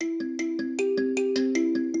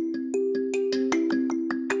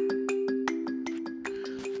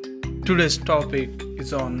Today's topic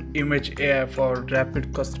is on image AI for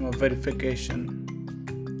rapid customer verification.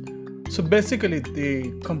 So basically,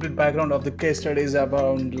 the complete background of the case study is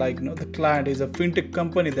about the client is a fintech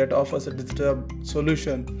company that offers a digital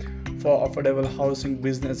solution for affordable housing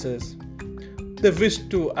businesses. They wish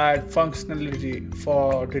to add functionality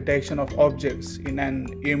for detection of objects in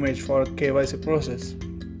an image for KYC process.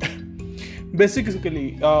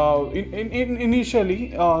 Basically, initially,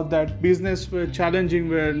 that business were challenging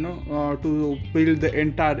were to build the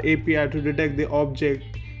entire API to detect the object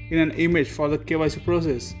in an image for the KYC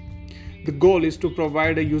process. The goal is to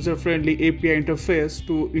provide a user-friendly API interface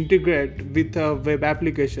to integrate with a web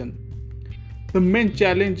application. The main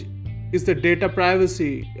challenge is the data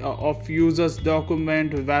privacy of users'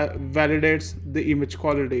 document validates the image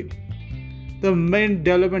quality. The main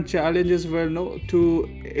development challenges were to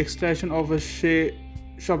extraction of a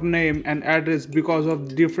shop name and address because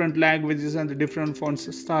of different languages and the different font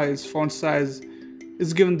size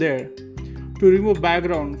is given there. To remove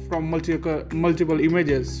background from multiple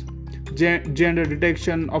images, gender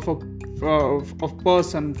detection of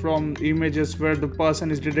person from images where the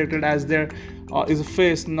person is detected as there is a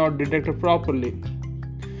face not detected properly.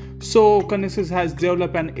 So Conexus has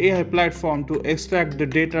developed an AI platform to extract the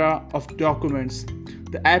data of documents.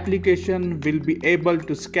 The application will be able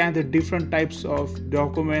to scan the different types of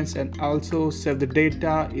documents and also save the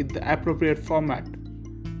data in the appropriate format.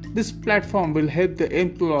 This platform will help the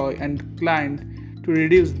employee and client to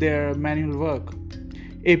reduce their manual work.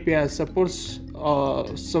 API supports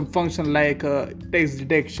some function like text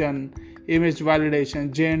detection, image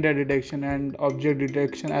validation, gender detection, and object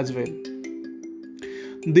detection as well.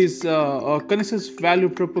 This Conexus value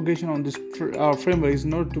propagation on this framework is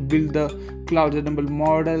not to build the cloud-enabled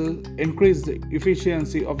model, increase the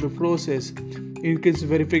efficiency of the process, increase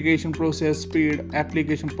verification process speed,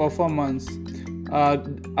 application performance,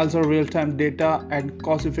 also real-time data and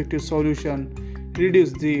cost-effective solution,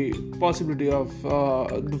 reduce the possibility of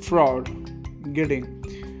the fraud getting.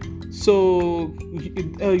 So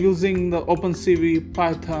using the OpenCV,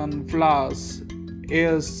 Python, Flask,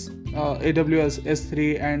 AWS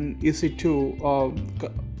S3 and EC2,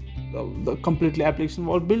 the completely application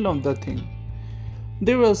was built on that thing.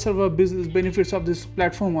 There were several business benefits of this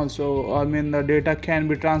platform also. The data can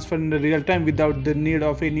be transferred in the real time without the need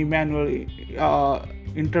of any manual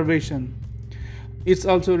intervention. It's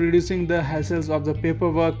also reducing the hassles of the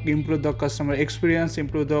paperwork, improve the customer experience,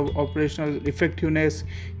 improve the operational effectiveness,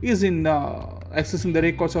 is in accessing the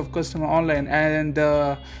records of customer online, and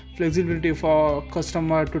the flexibility for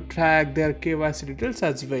customer to track their KYC details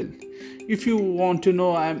as well. If you want to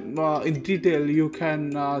know in detail, you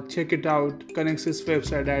can check it out Conexus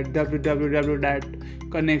website at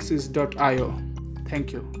www.conexus.io.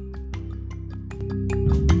 Thank you.